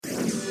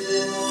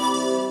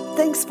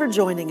Thanks for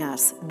joining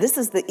us. This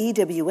is the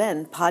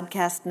EWN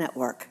Podcast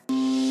Network.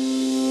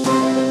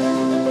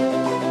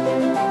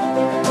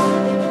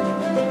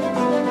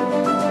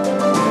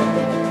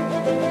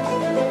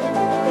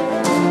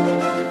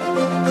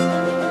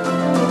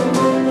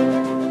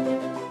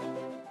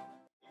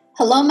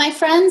 Hello, my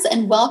friends,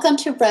 and welcome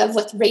to Rev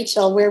with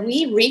Rachel, where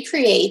we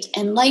recreate,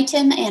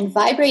 enlighten, and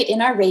vibrate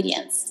in our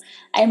radiance.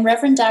 I am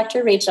Reverend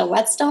Dr. Rachel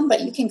Whetstone,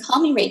 but you can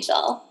call me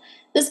Rachel.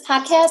 This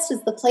podcast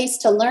is the place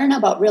to learn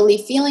about really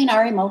feeling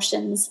our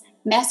emotions,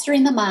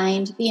 mastering the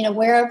mind, being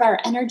aware of our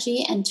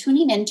energy, and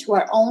tuning into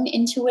our own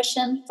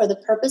intuition for the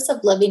purpose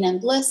of living in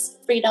bliss,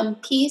 freedom,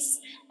 peace,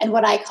 and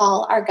what I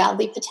call our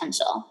godly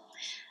potential.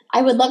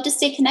 I would love to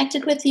stay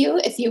connected with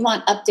you. If you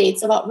want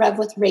updates about Rev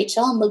with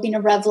Rachel and living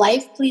a Rev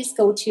life, please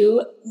go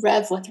to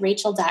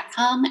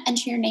revwithrachel.com,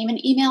 enter your name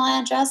and email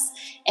address,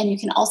 and you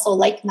can also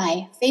like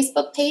my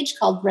Facebook page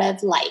called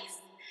Rev Life.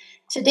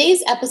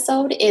 Today's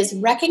episode is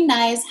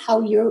Recognize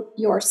How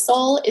Your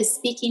Soul is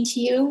Speaking to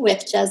You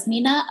with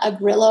Jasmina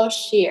Agrillo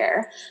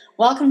Scherr.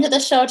 Welcome to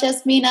the show,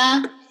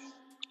 Jasmina.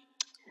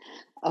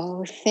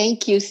 Oh,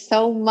 thank you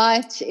so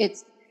much.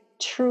 It's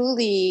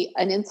truly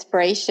an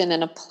inspiration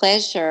and a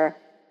pleasure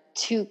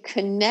to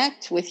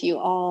connect with you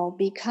all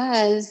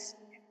because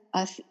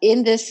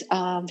in this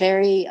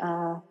very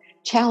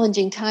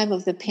challenging time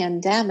of the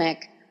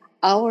pandemic,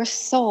 our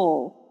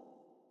soul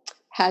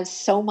has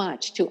so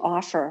much to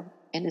offer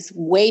and is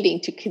waiting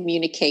to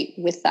communicate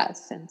with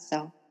us. And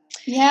so,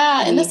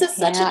 and this is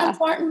such an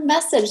important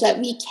message that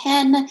we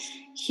can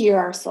hear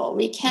our soul.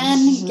 We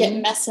can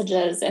get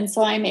messages. And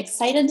so I'm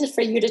excited for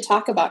you to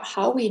talk about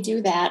how we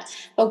do that.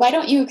 But why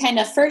don't you kind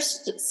of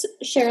first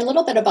share a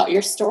little bit about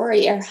your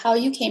story or how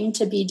you came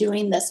to be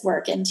doing this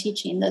work and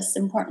teaching this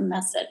important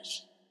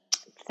message?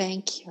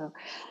 Thank you.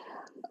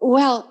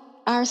 Well,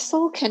 our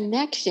soul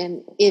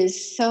connection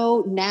is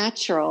so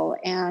natural.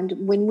 And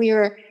when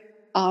we're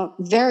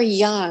very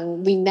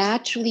young, we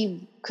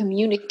naturally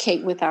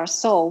communicate with our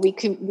soul. We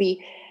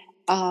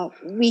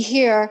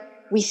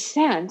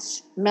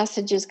sense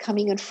messages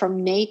coming in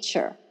from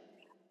nature.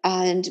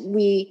 And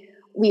we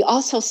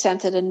also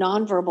sense at a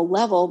nonverbal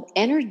level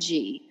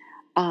energy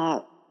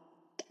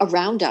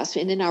around us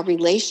and in our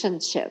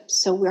relationships.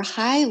 So we're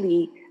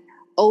highly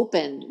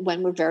open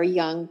when we're very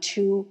young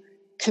to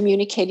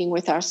communicating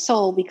with our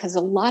soul because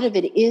a lot of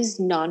it is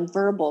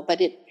nonverbal, but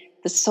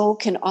the soul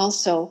can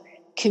also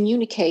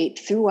communicate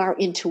through our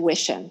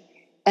intuition.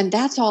 And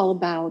that's all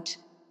about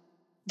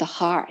the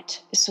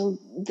heart. So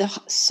the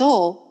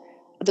soul,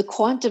 the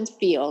quantum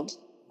field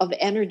of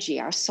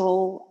energy, our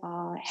soul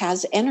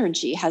has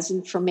energy, has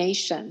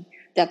information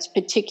that's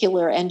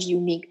particular and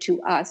unique to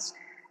us.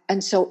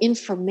 And so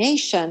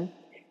information,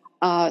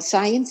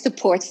 science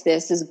supports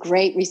this. There's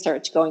great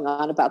research going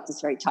on about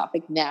this very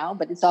topic now,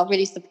 but it's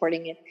already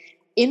supporting it.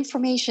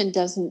 Information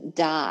doesn't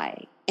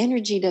die.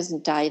 Energy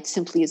doesn't die. It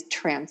simply is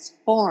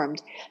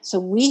transformed. So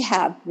we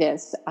have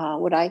this,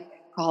 what I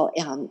call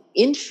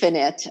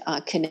infinite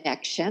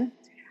connection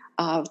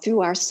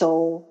through our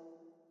soul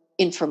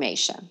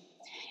information.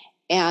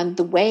 And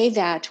the way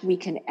that we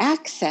can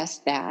access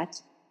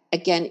that,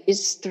 again,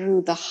 is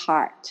through the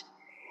heart.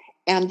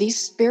 And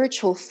these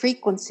spiritual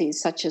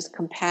frequencies, such as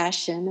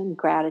compassion and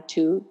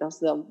gratitude,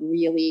 those are the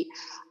really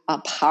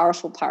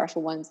powerful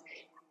ones,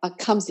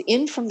 comes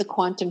in from the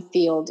quantum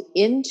field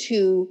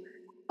into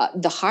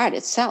the heart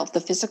itself,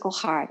 the physical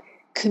heart,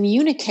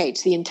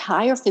 communicates the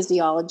entire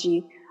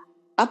physiology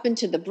up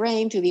into the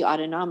brain through the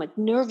autonomic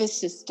nervous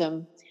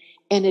system,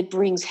 and it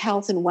brings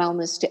health and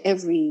wellness to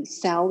every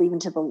cell, even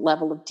to the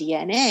level of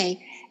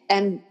DNA.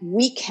 And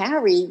we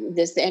carry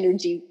this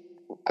energy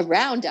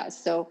around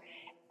us. So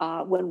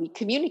when we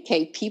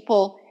communicate,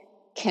 people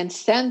can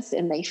sense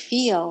and they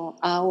feel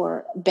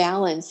our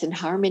balance and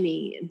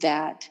harmony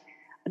that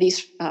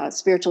these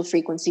spiritual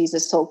frequencies, the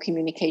soul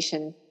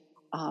communication,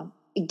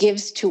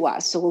 gives to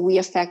us. So when we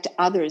affect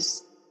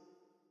others,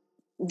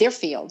 their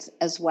fields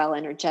as well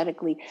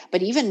energetically,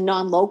 but even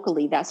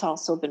non-locally, that's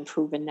also been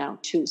proven now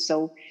too.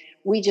 So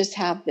we just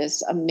have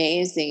this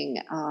amazing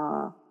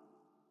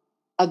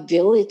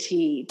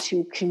ability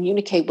to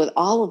communicate with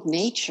all of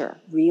nature,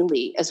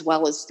 really, as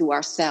well as through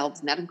ourselves,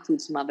 and that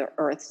includes Mother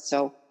Earth.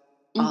 So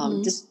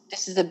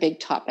this is a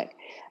big topic.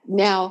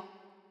 Now,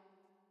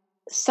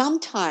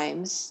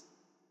 sometimes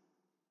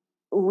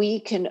we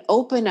can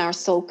open our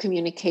soul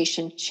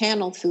communication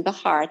channel through the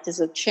heart.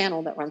 There's a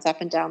channel that runs up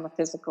and down the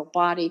physical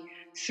body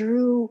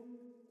through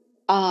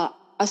a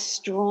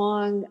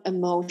strong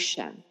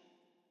emotion.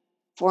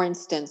 For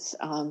instance,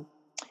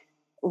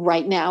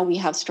 right now we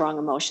have strong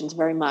emotions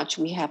very much.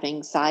 We have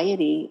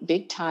anxiety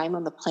big time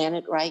on the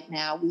planet right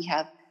now. We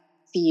have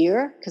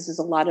fear because there's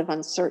a lot of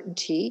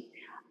uncertainty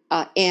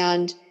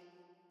and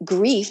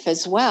grief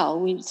as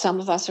well.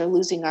 Some of us are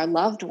losing our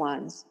loved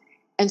ones.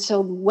 And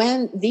so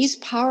when these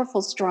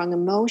powerful, strong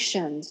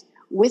emotions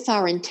with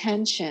our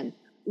intention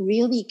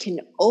really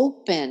can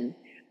open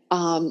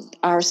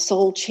our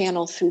soul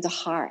channel through the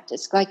heart,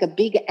 it's like a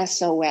big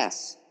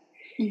SOS.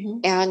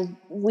 And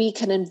we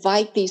can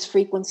invite these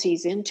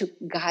frequencies in to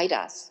guide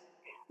us.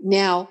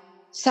 Now,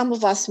 some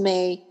of us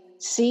may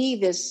see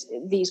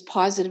these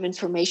positive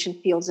information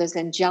fields as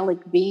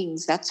angelic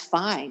beings. That's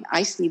fine.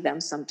 I see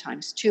them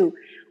sometimes too.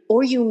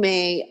 Or you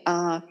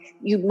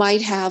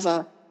might have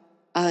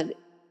an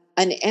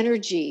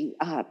energy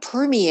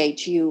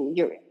permeate you.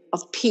 You're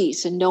of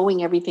peace and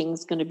knowing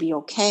everything's going to be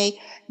okay.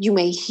 You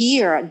may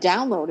hear a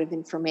download of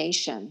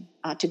information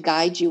to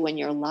guide you in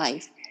your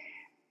life.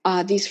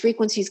 These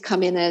frequencies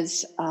come in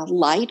as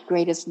light,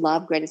 greatest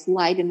love, greatest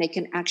light, and they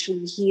can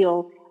actually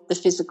heal the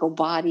physical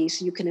body.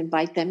 So you can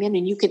invite them in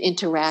and you can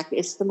interact.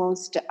 It's the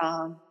most,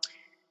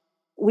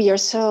 we are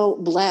so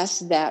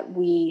blessed that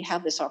we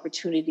have this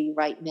opportunity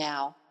right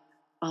now.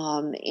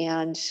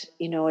 And,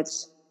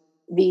 it's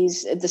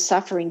the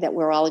suffering that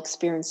we're all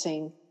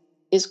experiencing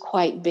is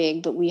quite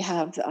big, but we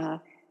have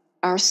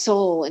our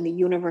soul and the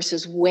universe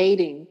is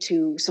waiting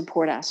to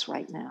support us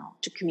right now,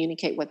 to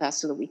communicate with us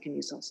so that we can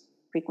use those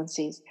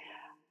frequencies.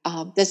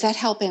 Does that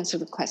help answer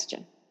the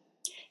question?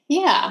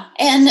 Yeah.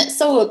 And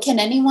so can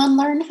anyone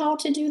learn how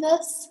to do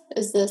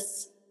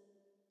this?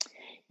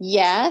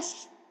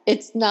 Yes,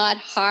 it's not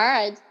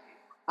hard.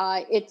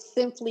 It's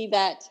simply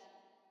that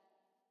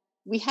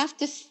we have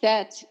to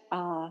set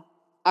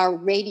our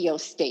radio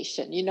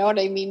station. You know what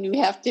I mean? We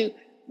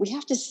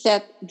have to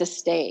set the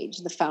stage,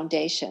 the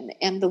foundation.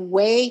 And the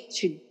way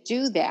to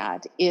do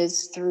that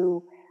is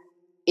through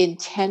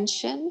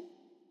intention,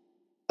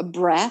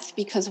 breath,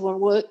 because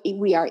when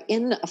we are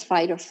in a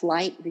fight or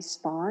flight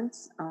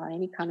response,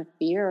 any kind of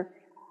fear,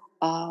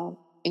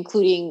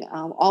 including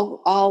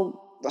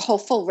all the whole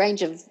full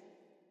range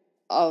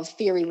of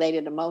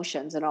fear-related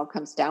emotions, it all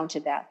comes down to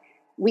that.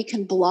 We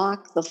can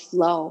block the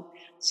flow.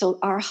 So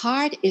our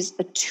heart is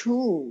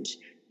attuned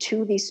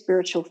to these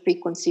spiritual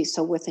frequencies.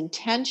 So with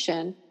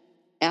intention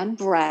and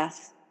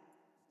breath,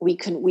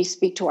 we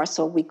speak to our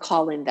soul, we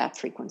call in that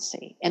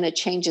frequency, and it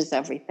changes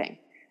everything.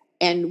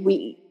 And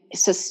we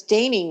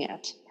sustaining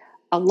it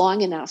long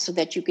enough so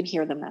that you can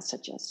hear the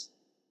messages.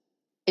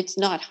 It's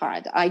not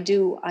hard. I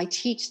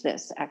teach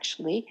this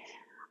actually.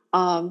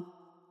 And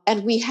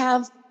we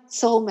have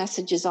soul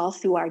messages all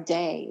through our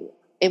day,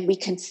 and we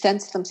can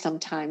sense them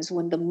sometimes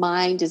when the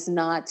mind is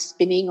not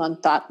spinning on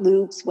thought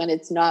loops, when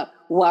it's not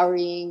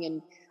worrying.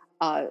 And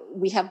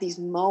we have these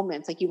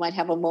moments, like you might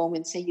have a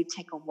moment, say you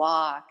take a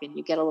walk and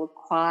you get a little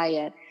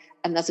quiet,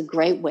 and that's a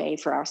great way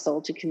for our soul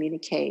to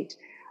communicate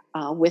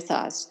with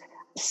us.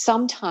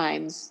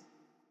 Sometimes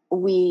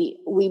we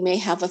may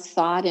have a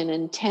thought and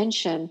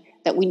intention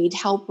that we need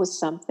help with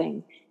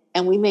something.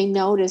 And we may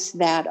notice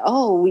that,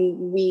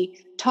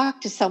 we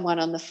talk to someone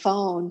on the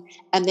phone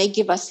and they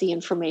give us the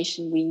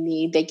information we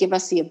need. They give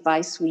us the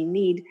advice we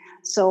need.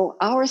 So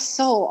our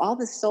soul, all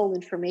the soul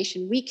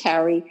information we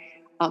carry,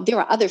 there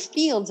are other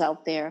fields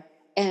out there.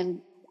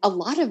 And a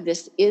lot of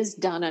this is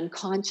done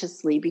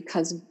unconsciously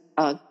because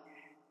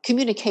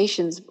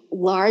communications,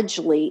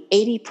 largely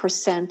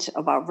 80%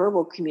 of our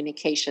verbal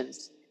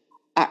communications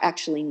are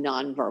actually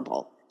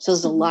nonverbal. So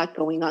there's a lot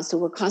going on. So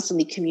we're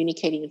constantly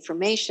communicating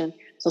information.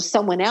 So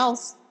someone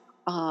else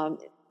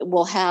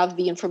will have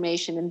the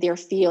information in their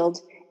field,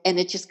 and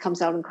it just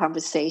comes out in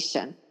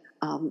conversation,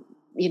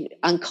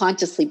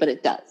 unconsciously, but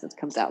it does. It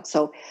comes out.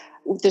 So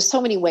there's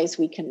so many ways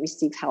we can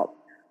receive help.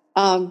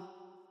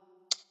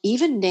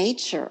 Even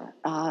nature,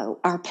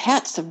 our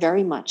pets are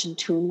very much in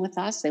tune with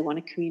us. They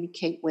want to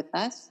communicate with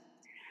us.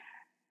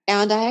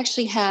 And I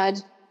actually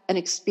had an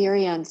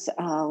experience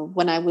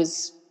when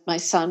my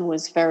son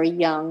was very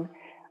young.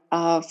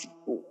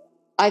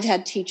 I've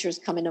had teachers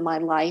come into my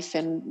life,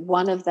 and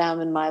one of them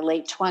in my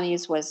late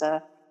 20s was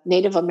a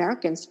Native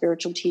American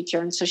spiritual teacher.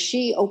 And so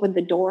she opened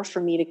the door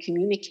for me to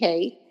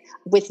communicate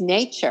with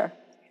nature.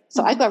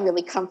 So I got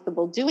really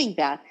comfortable doing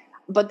that.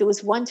 But there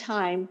was one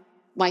time,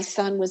 my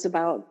son was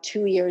about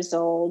 2 years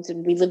old,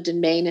 and we lived in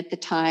Maine at the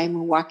time.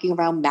 We're walking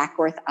around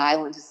Mackworth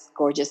Island, this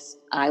gorgeous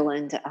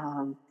island.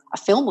 A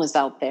film was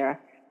out there,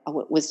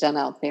 was done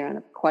out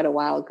there quite a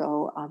while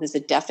ago. There's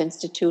a Deaf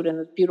Institute and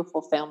a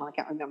beautiful film. I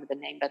can't remember the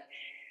name, but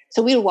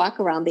so we would walk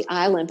around the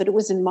island, but it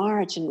was in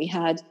March, and we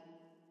had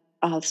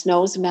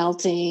snow's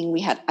melting.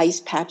 We had ice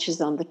patches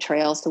on the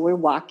trail. So we're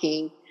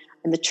walking,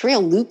 and the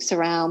trail loops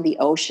around the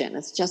ocean.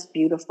 It's just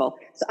beautiful.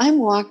 So I'm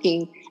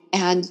walking,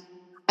 and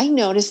I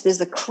noticed there's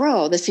a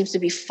crow that seems to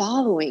be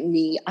following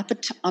me up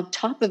on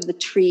top of the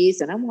trees,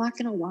 and I'm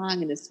walking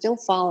along, and it's still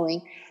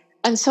following.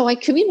 And so I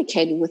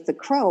communicated with the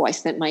crow. I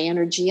sent my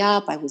energy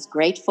up. I was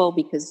grateful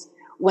because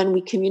when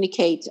we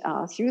communicate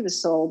through the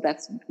soul,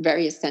 that's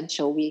very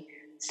essential. We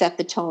set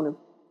the tone of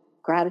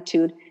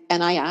gratitude.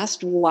 And I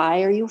asked,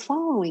 why are you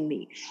following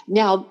me?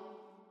 Now,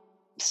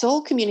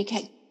 soul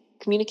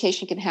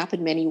communication can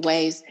happen many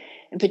ways.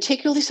 And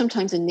particularly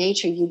sometimes in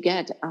nature, you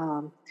get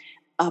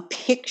a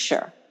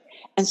picture.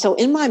 And so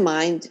in my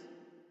mind,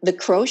 the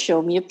crow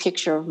showed me a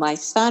picture of my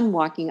son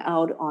walking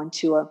out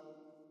onto a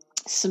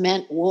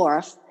cement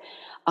wharf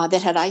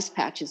that had ice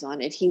patches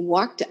on it. He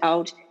walked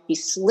out, he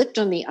slipped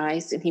on the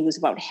ice, and he was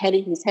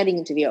heading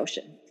into the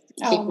ocean.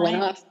 It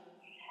went off.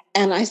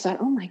 And I thought,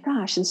 oh my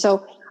gosh. And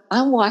so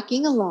I'm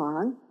walking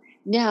along.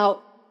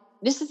 Now,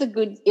 this is a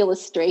good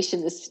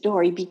illustration, this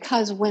story,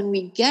 because when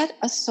we get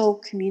a soul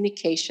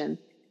communication,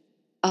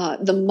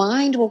 the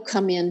mind will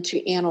come in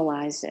to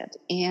analyze it,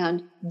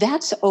 and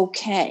that's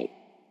okay,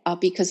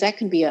 because that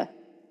can be a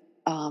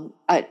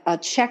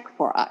check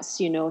for us,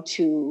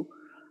 to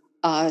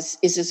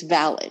is this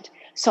valid?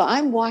 So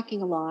I'm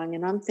walking along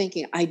and I'm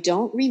thinking, I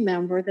don't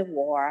remember the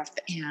wharf,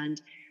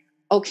 and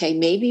okay,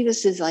 maybe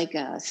this is like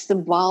a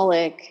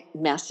symbolic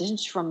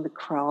message from the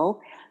crow.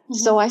 Mm-hmm.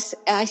 So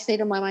I say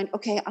to my mind,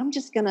 okay,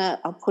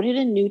 I'll put it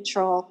in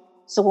neutral.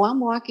 So I'm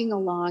walking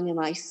along and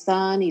my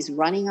son, he's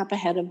running up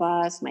ahead of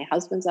us. My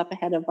husband's up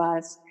ahead of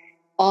us.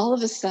 All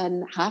of a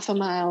sudden, half a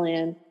mile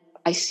in,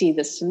 I see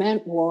the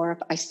cement wharf.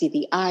 I see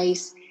the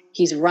ice.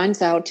 He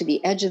runs out to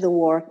the edge of the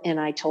wharf, and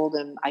I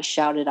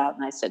shouted out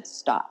and I said,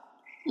 stop.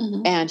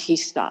 Mm-hmm. And he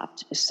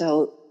stopped.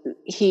 So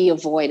he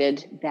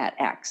avoided that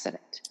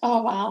accident.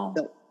 Oh, wow.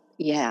 So,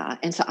 yeah.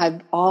 And so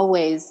I've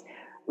always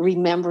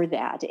remembered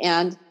that.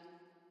 And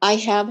I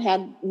have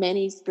had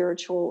many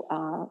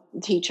spiritual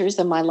teachers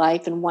in my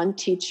life. And one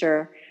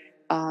teacher,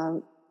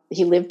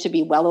 he lived to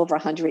be well over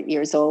 100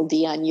 years old,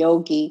 Dhyan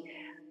Yogi.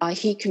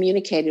 He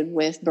communicated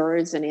with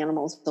birds and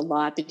animals a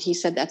lot, but he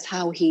said that's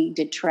how he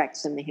did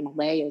treks in the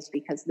Himalayas,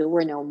 because there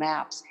were no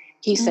maps.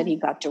 He said he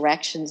got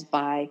directions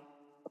by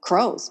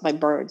crows, by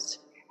birds.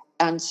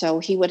 And so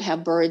he would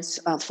have birds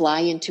fly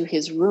into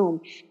his room,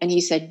 and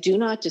he said, do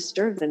not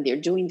disturb them. They're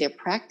doing their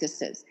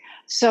practices.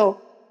 So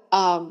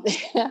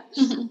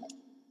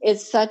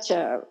it's such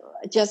a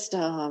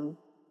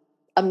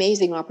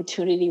amazing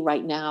opportunity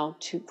right now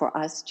for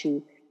us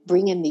to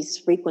bring in these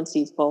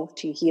frequencies, both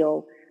to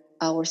heal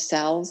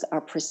ourselves,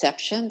 our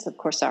perceptions, of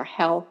course, our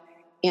health,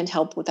 and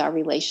help with our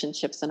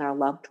relationships and our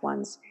loved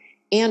ones,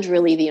 and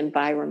really the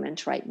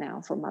environment right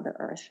now for Mother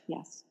Earth.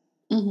 Yes.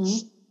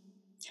 Mm-hmm.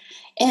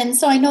 And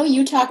so I know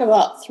you talk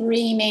about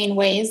 3 main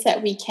ways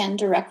that we can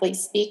directly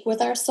speak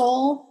with our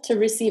soul to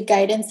receive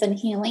guidance and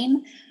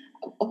healing.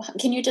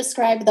 Can you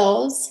describe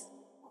those?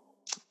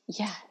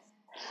 Yes.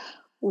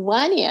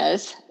 One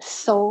is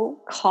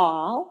soul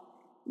call.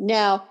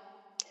 Now,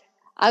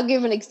 I'll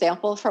give an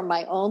example from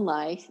my own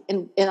life.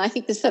 And I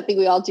think this is something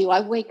we all do.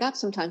 I wake up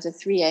sometimes at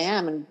 3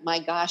 a.m. and my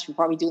gosh, we're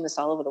probably doing this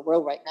all over the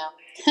world right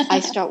now. I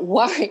start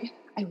worrying.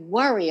 I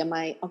worry.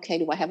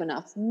 Do I have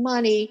enough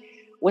money?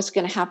 What's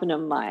going to happen to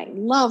my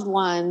loved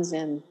ones?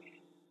 And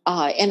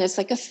it's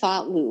like a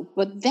thought loop.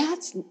 But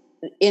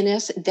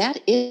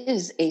that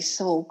is a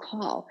soul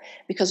call,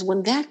 because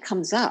when that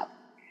comes up,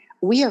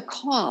 we are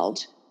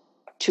called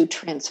to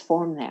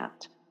transform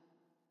that.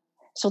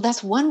 So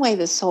that's one way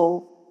the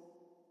soul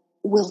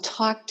will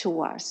talk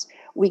to us.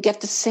 We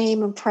get the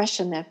same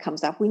impression that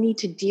comes up. We need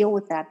to deal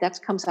with that. That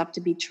comes up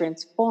to be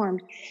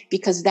transformed,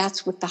 because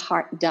that's what the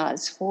heart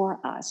does for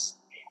us,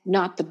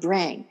 not the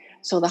brain.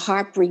 So the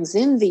heart brings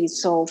in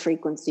these soul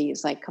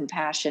frequencies like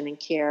compassion and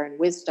care and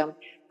wisdom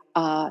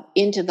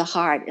into the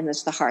heart, and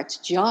it's the heart's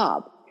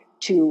job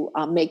to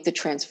make the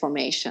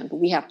transformation. But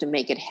we have to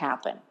make it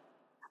happen.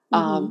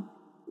 Mm-hmm.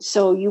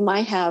 So you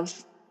might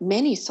have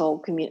many soul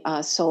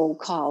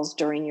calls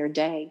during your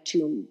day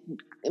to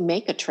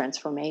make a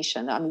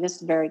transformation. I mean, this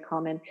is very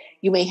common.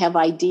 You may have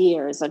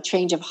ideas, a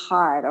change of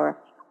heart, or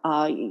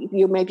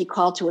you may be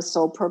called to a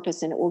soul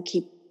purpose, and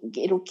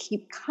it'll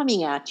keep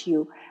coming at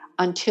you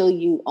until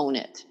you own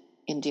it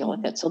and deal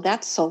with it. So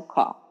that's soul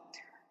call.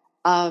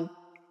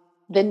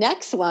 The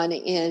next one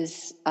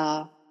is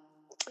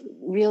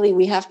really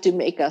we have to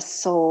make a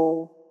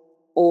soul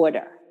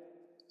order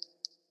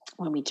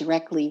when we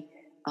directly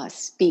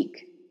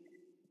speak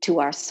to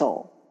our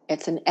soul.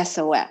 It's an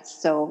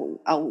SOS.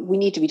 So we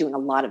need to be doing a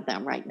lot of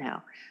them right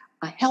now.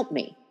 Help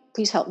me.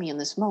 Please help me in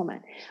this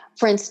moment.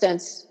 For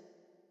instance,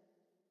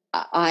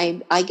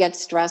 I get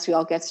stressed. We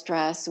all get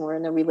stressed. We're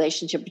in a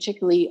relationship.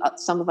 Particularly,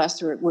 some of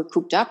us we're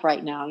cooped up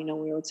right now.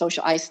 We're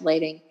social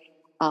isolating.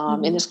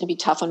 And it's going to be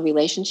tough on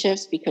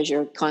relationships, because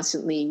you're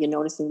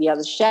noticing the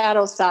other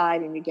shadow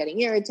side, and you're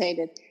getting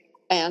irritated.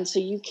 And so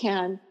you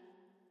can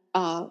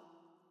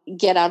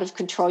get out of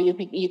control.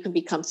 You can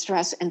become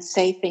stressed and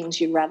say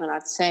things you'd rather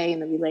not say in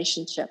the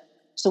relationship.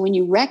 So when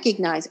you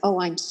recognize,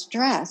 I'm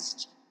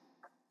stressed,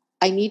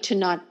 I need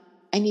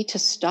to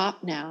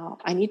stop now.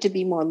 I need to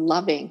be more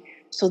loving.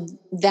 So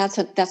that's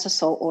a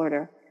soul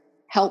order.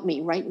 Help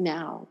me right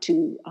now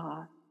to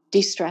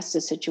de-stress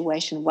the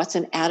situation. What's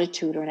an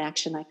attitude or an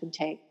action I can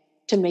take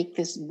to make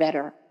this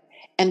better?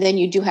 And then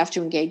you do have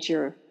to engage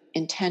your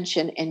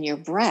intention and your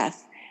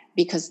breath,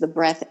 because the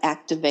breath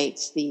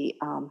activates the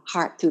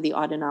heart through the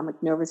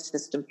autonomic nervous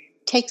system,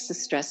 takes the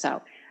stress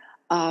out.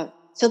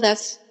 So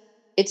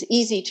it's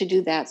easy to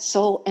do that.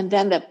 And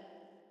then the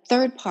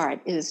third part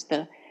is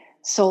the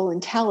soul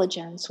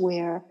intelligence,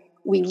 where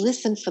we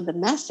listen for the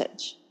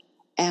message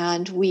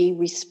and we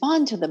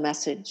respond to the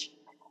message.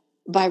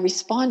 By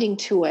responding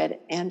to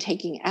it and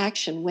taking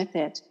action with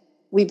it,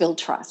 we build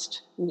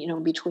trust,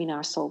 between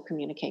our soul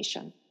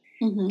communication.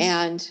 Mm-hmm.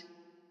 And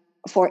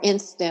for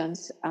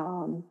instance,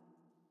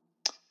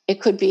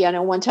 it could be, I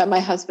know one time my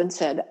husband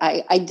said,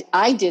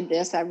 I did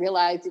this. I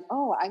realized,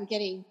 I'm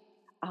getting,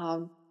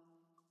 I'm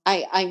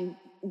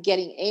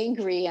getting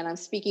angry and I'm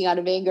speaking out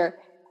of anger.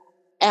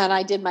 And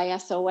I did my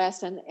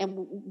SOS, and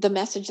the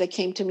message that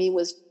came to me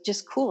was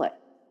just cool it,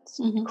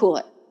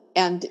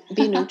 and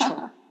be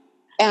neutral.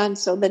 And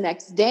so the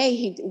next day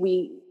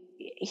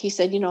he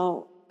said,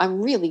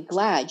 I'm really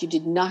glad you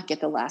did not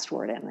get the last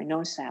word in. I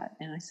noticed that.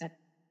 And I said,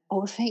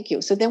 oh, thank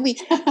you. So then we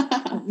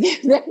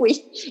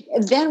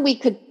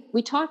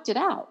talked it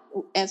out.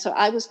 And so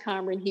I was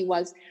calmer and he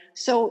was.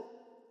 So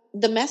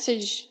the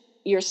message,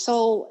 your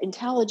soul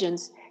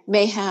intelligence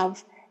may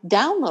have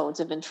downloads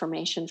of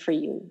information for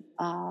you.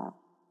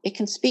 It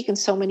can speak in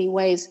so many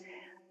ways,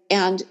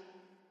 and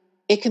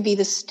it can be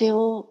the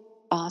still,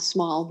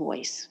 small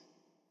voice.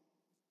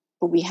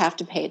 But we have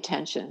to pay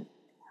attention.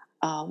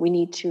 We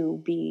need to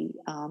be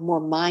more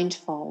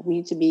mindful. We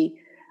need to be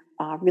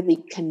really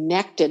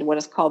connected, what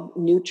is called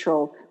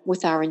neutral,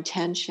 with our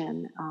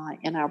intention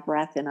and our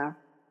breath and our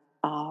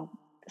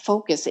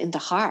focus in the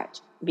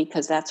heart,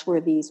 because that's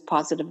where these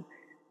positive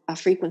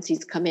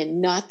frequencies come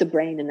in, not the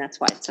brain, and that's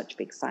why it's such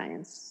big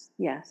science.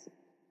 Yes.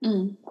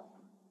 Mm.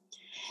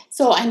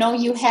 So I know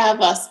you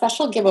have a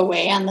special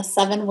giveaway on the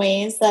 7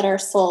 ways that our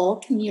soul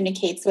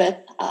communicates with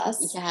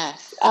us.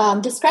 Yes.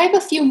 Describe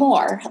a few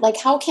more. Like,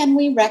 how can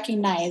we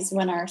recognize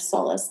when our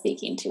soul is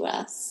speaking to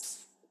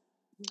us?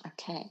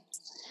 Okay.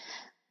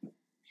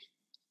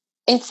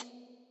 It's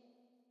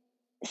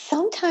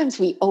sometimes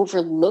we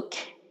overlook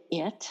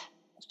it.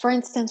 For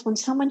instance, when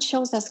someone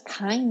shows us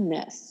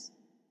kindness,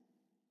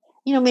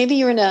 maybe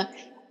you're in a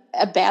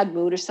bad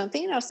mood or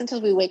something,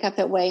 sometimes we wake up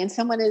that way and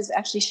someone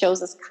actually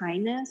shows us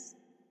kindness.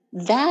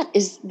 That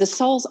is, the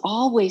soul's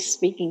always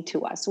speaking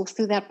to us, or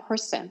through that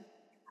person,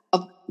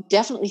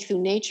 definitely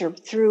through nature,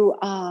 through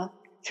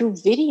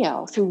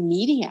video, through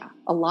media,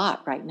 a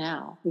lot right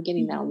now. We're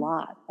getting that a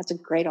lot. That's a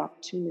great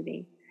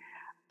opportunity.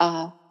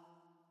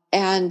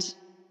 And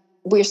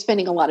we're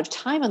spending a lot of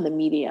time on the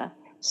media.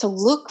 So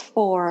look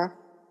for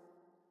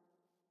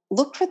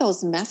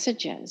those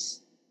messages.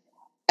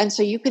 And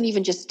so you can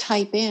even just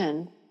type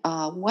in,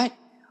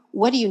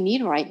 what do you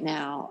need right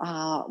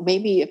now?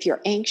 Maybe if you're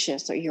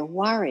anxious or you're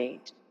worried,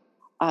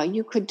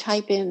 you could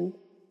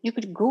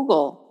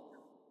Google,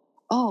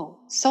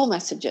 soul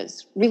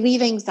messages,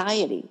 relieve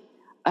anxiety.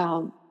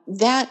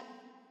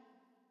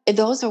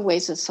 Those are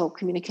ways that soul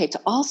communicates.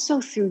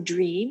 Also through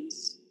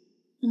dreams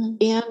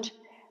and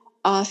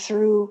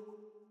through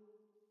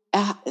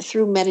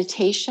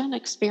meditation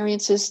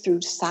experiences,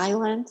 through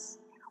silence,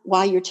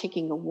 while you're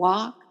taking a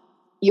walk,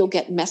 you'll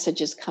get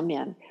messages come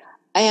in.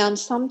 And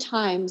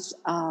sometimes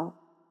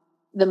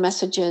the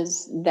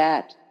messages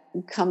that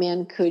come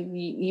in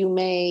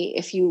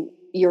if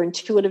your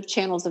intuitive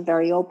channels are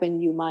very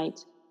open, you might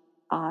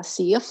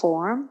see a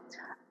form,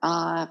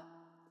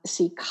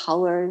 see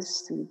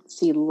colors,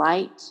 see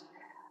light,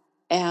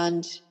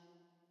 and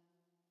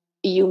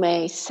you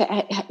may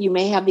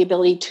have the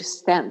ability to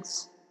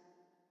sense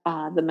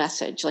the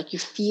message, like you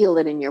feel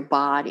it in your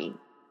body.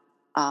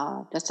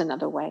 That's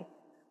another way.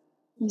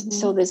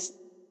 So there's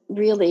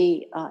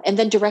really, and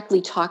then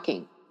directly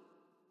talking.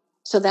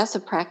 So that's a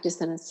practice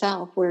in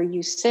itself, where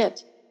you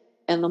sit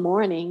in the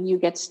morning, you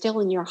get still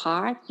in your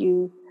heart.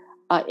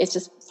 It's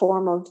a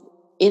form of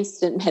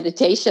instant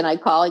meditation, I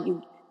call it.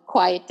 You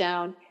quiet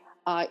down.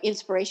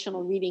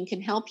 Inspirational reading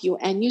can help you,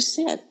 and you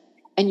sit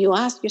and you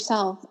ask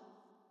yourself,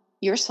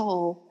 your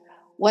soul,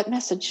 what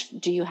message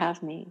do you have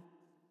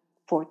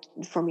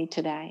for me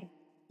today?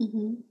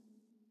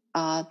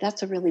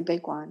 That's a really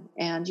big one.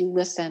 And you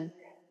listen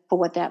for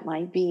what that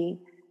might be,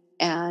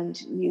 and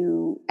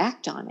you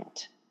act on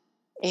it.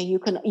 And you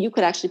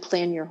could actually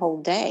plan your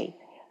whole day.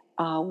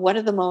 What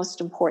are the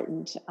most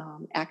important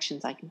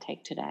actions I can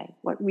take today?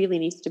 What really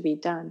needs to be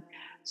done?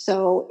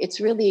 So it's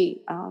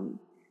really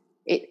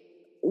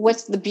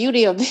what's the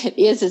beauty of it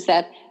is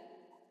that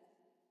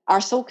our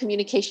soul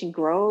communication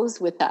grows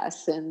with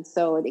us, and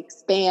so it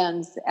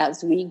expands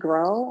as we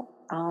grow.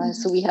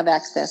 So we have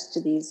access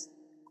to these,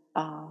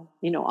 our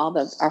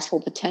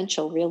full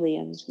potential, really,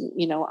 and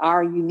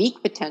our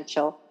unique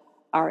potential,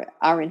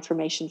 our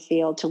information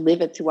field, to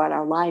live it throughout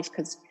our life.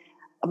 Because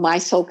my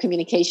soul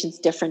communication is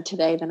different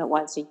today than it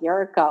was a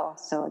year ago.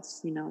 So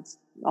it's it's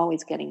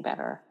always getting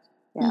better.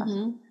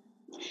 Yeah.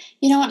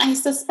 And I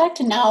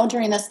suspect now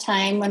during this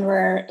time when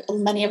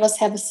many of us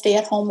have a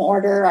stay-at-home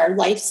order, our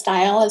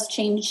lifestyle has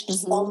changed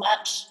so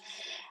much,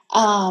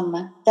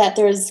 that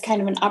there's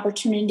kind of an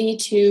opportunity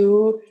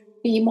to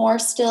be more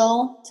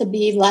still, to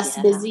be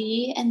less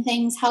busy and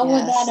things. How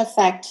would that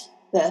affect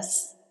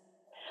this?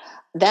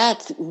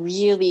 That's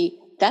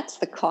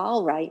the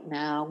call right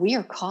now. We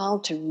are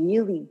called to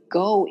really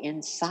go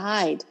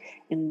inside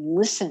and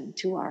listen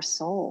to our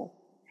soul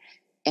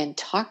and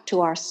talk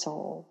to our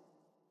soul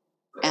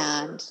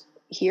and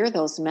hear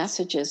those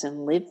messages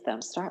and live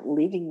them, start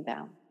living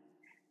them.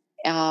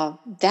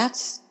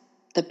 That's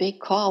the big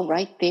call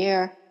right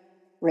there,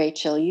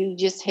 Rachel. You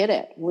just hit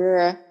it.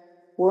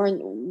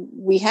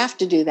 We have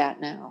to do that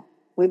now.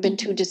 We've been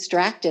too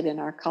distracted in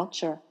our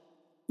culture.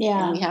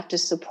 Yeah. And we have to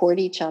support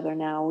each other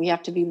now. We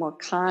have to be more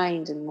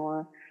kind and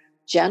more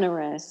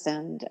generous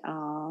and,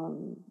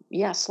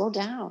 slow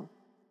down.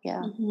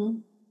 Yeah.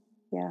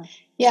 Yeah.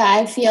 Yeah,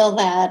 I feel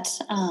that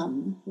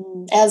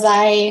as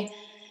I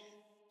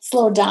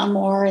slowed down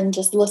more and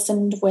just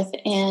listened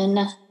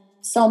within,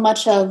 so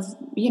much of,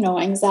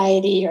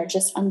 anxiety or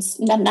just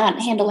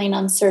not handling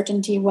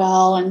uncertainty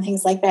well and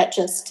things like that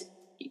just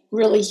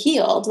really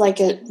healed. Like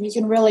you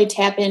can really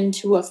tap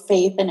into a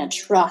faith and a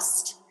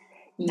trust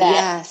that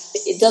Yes.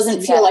 it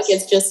doesn't feel like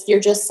it's just,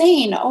 you're just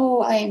saying,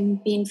 oh, I'm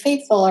being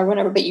faithful or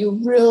whatever, but you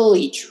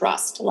really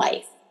trust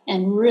life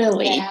and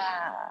really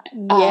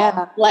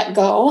let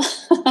go.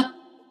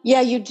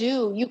 Yeah, you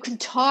do. You can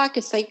talk.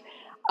 It's like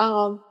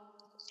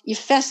you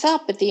fess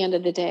up at the end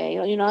of the day.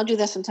 I'll do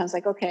that sometimes.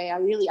 Like, okay,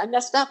 I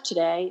messed up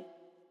today.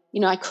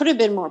 I could have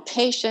been more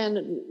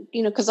patient.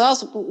 Because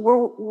also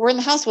we're in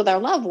the house with our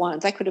loved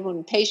ones. I could have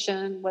been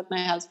patient with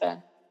my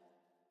husband,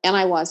 and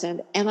I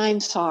wasn't. And I'm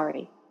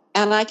sorry.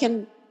 And I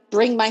can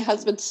bring my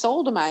husband's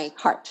soul to my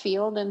heart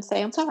field and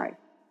say, I'm sorry,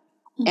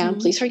 and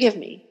please forgive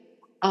me,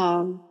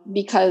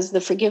 because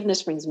the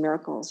forgiveness brings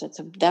miracles.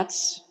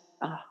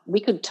 We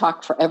could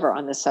talk forever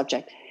on this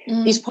subject.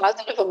 These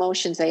positive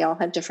emotions, they all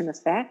have different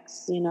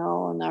effects,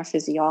 on our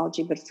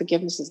physiology, but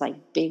forgiveness is like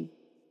big.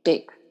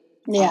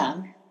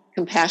 Yeah.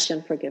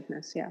 Compassion,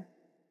 forgiveness. Yeah.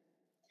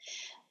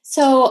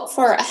 So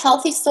for a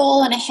healthy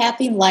soul and a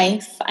happy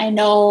life, I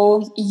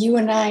know you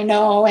and I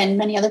know, and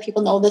many other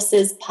people know this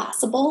is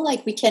possible.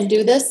 Like we can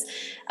do this.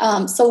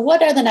 So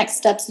what are the next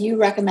steps you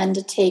recommend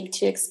to take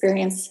to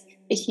experience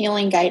the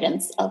healing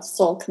guidance of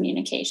soul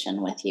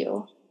communication with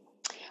you?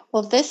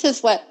 Well, this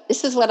is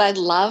what I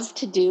love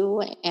to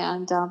do,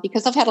 and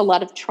because I've had a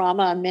lot of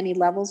trauma on many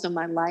levels in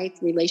my life,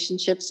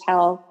 relationships,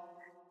 health,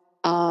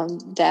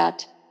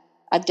 that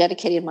I've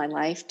dedicated my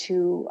life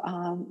to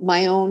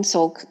my own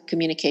soul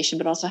communication,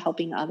 but also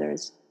helping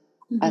others.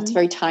 It's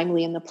very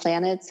timely in the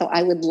planet, so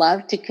I would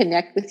love to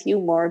connect with you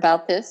more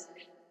about this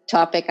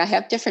topic. I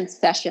have different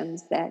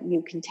sessions that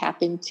you can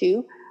tap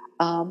into,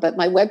 but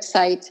my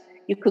website.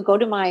 You could go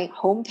to my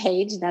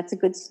homepage. That's a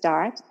good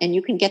start. And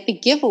you can get the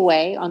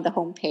giveaway on the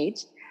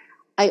homepage.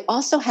 I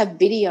also have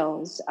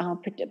videos,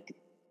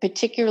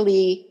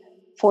 particularly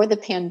for the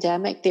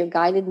pandemic. They're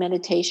guided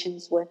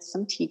meditations with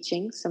some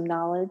teaching, some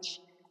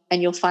knowledge.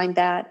 And you'll find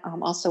that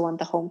also on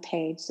the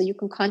homepage. So you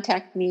can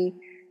contact me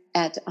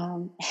at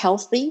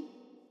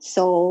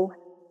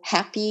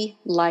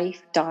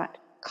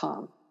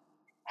healthysoulhappylife.com.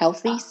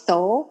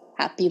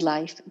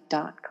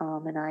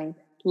 healthysoulhappylife.com. And I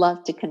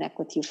love to connect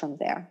with you from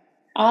there.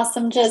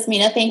 Awesome,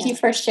 Jasmina. Thank you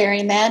for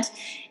sharing that.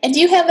 And do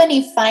you have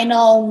any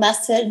final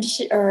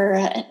message or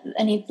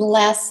any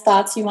last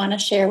thoughts you want to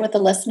share with the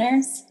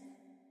listeners?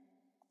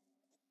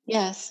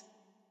 Yes.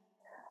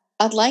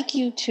 I'd like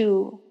you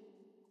to,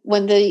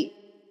 when you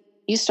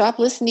stop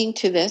listening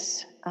to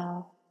this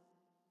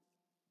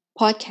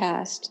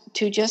podcast,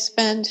 to just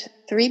spend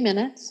 3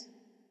 minutes,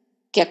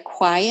 get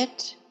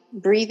quiet,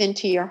 breathe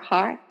into your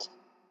heart,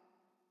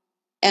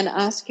 and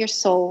ask your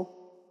soul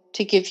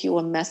to give you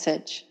a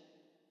message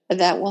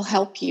that will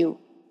help you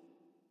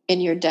in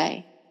your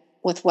day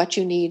with what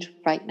you need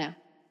right now.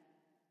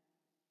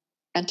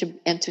 And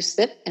to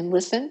sit and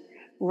listen,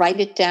 write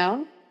it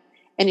down.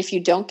 And if you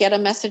don't get a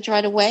message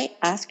right away,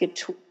 ask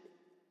it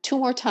two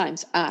more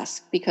times.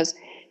 Ask, because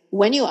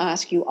when you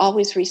ask, you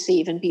always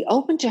receive, and be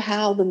open to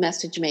how the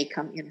message may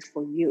come in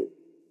for you.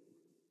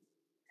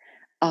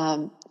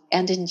 And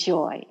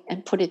enjoy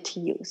and put it to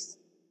use.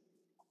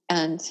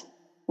 And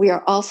we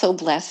are also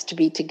blessed to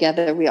be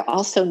together. We are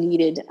also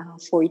needed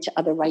for each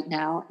other right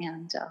now,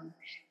 and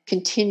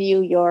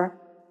continue your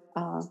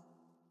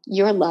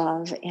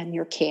love and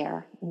your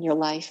care in your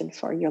life and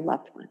for your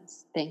loved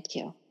ones. Thank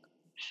you.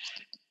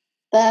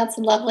 That's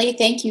lovely.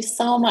 Thank you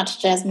so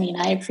much, Jasmine.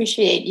 I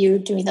appreciate you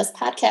doing this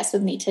podcast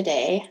with me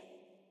today.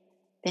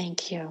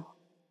 Thank you.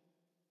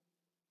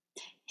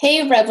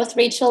 Hey, Rev with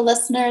Rachel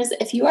listeners,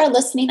 if you are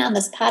listening on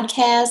this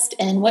podcast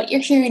and what you're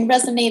hearing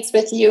resonates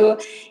with you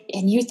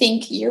and you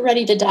think you're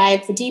ready to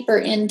dive deeper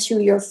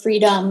into your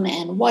freedom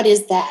and what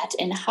is that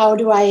and how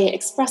do I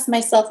express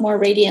myself more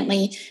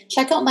radiantly,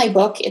 check out my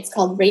book. It's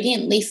called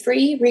Radiantly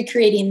Free,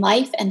 Recreating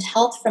Life and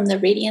Health from the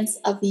Radiance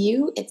of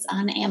You. It's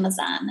on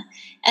Amazon.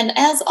 And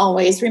as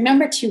always,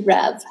 remember to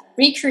rev,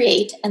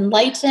 recreate,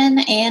 enlighten,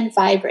 and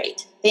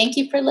vibrate. Thank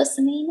you for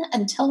listening.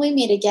 Until we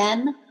meet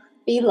again,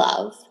 be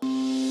love.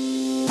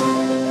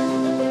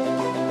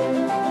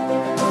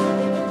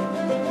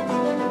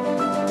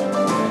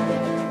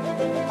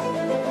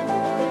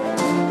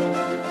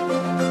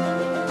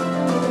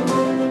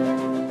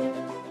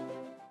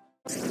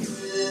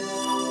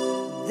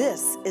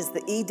 This is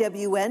the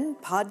EWN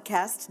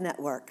Podcast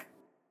Network.